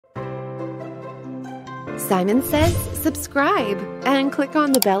Simon says subscribe and click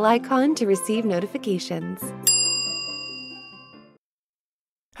on the bell icon to receive notifications.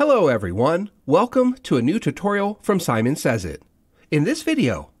 Hello everyone, welcome to a new tutorial from Simon Says It. In this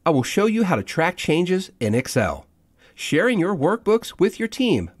video, I will show you how to track changes in Excel. Sharing your workbooks with your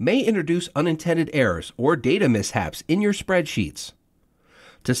team may introduce unintended errors or data mishaps in your spreadsheets.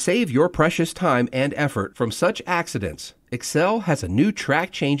 To save your precious time and effort from such accidents, Excel has a new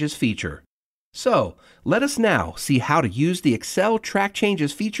Track Changes feature. So, let us now see how to use the Excel Track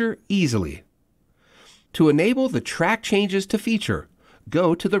Changes feature easily. To enable the Track Changes to feature,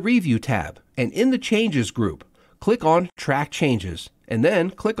 go to the Review tab and in the Changes group, click on Track Changes and then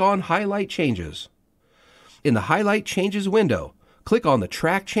click on Highlight Changes. In the Highlight Changes window, click on the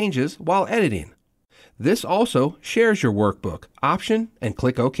Track Changes while editing. This also shares your workbook option and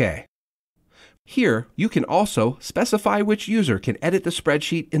click OK. Here, you can also specify which user can edit the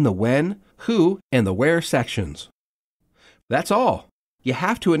spreadsheet in the When, Who, and the Where sections. That's all. You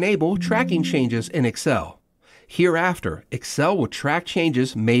have to enable tracking changes in Excel. Hereafter, Excel will track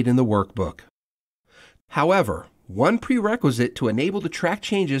changes made in the workbook. However, one prerequisite to enable the track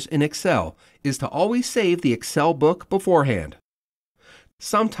changes in Excel is to always save the Excel book beforehand.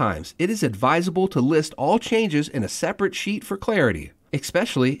 Sometimes it is advisable to list all changes in a separate sheet for clarity,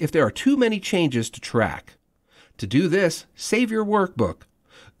 especially if there are too many changes to track. To do this, save your workbook.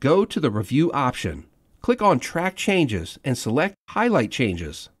 Go to the Review option, click on Track Changes and select Highlight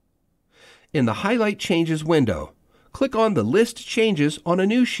Changes. In the Highlight Changes window, click on the List Changes on a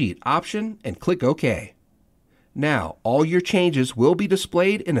New Sheet option and click OK. Now, all your changes will be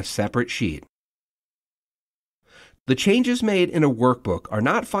displayed in a separate sheet. The changes made in a workbook are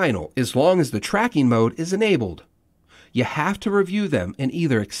not final as long as the tracking mode is enabled. You have to review them and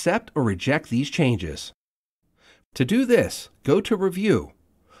either accept or reject these changes. To do this, go to Review,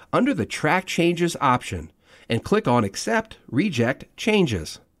 under the Track Changes option, and click on Accept, Reject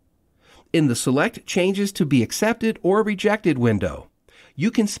Changes. In the Select Changes to be Accepted or Rejected window,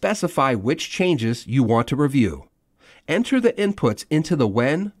 you can specify which changes you want to review. Enter the inputs into the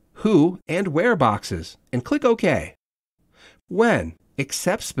When, Who, and Where boxes, and click OK. When,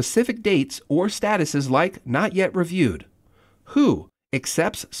 accept specific dates or statuses like Not Yet Reviewed. Who,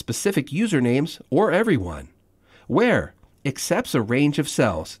 accepts specific usernames or everyone. Where, accepts a range of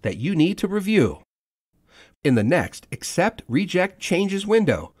cells that you need to review. In the next Accept Reject Changes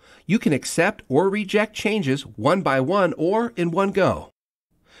window, you can accept or reject changes one by one or in one go.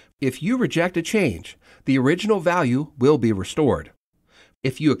 If you reject a change, the original value will be restored.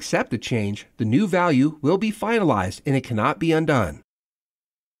 If you accept a change, the new value will be finalized and it cannot be undone.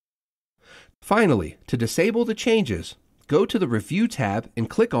 Finally, to disable the changes, go to the Review tab and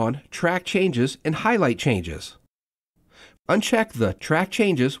click on Track Changes and Highlight Changes. Uncheck the Track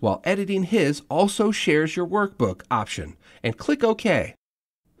Changes while editing his also shares your workbook option and click OK.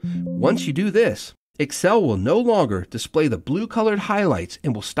 Once you do this, Excel will no longer display the blue-colored highlights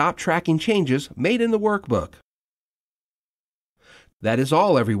and will stop tracking changes made in the workbook. That is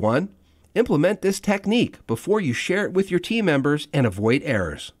all, everyone. Implement this technique before you share it with your team members and avoid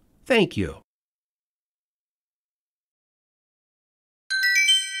errors. Thank you.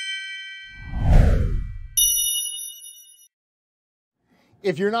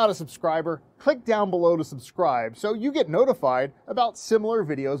 If you're not a subscriber, click down below to subscribe so you get notified about similar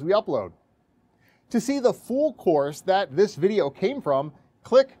videos we upload. To see the full course that this video came from,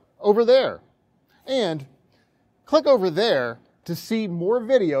 click over there. And click over there to see more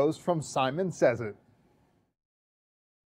videos from Simon Says It.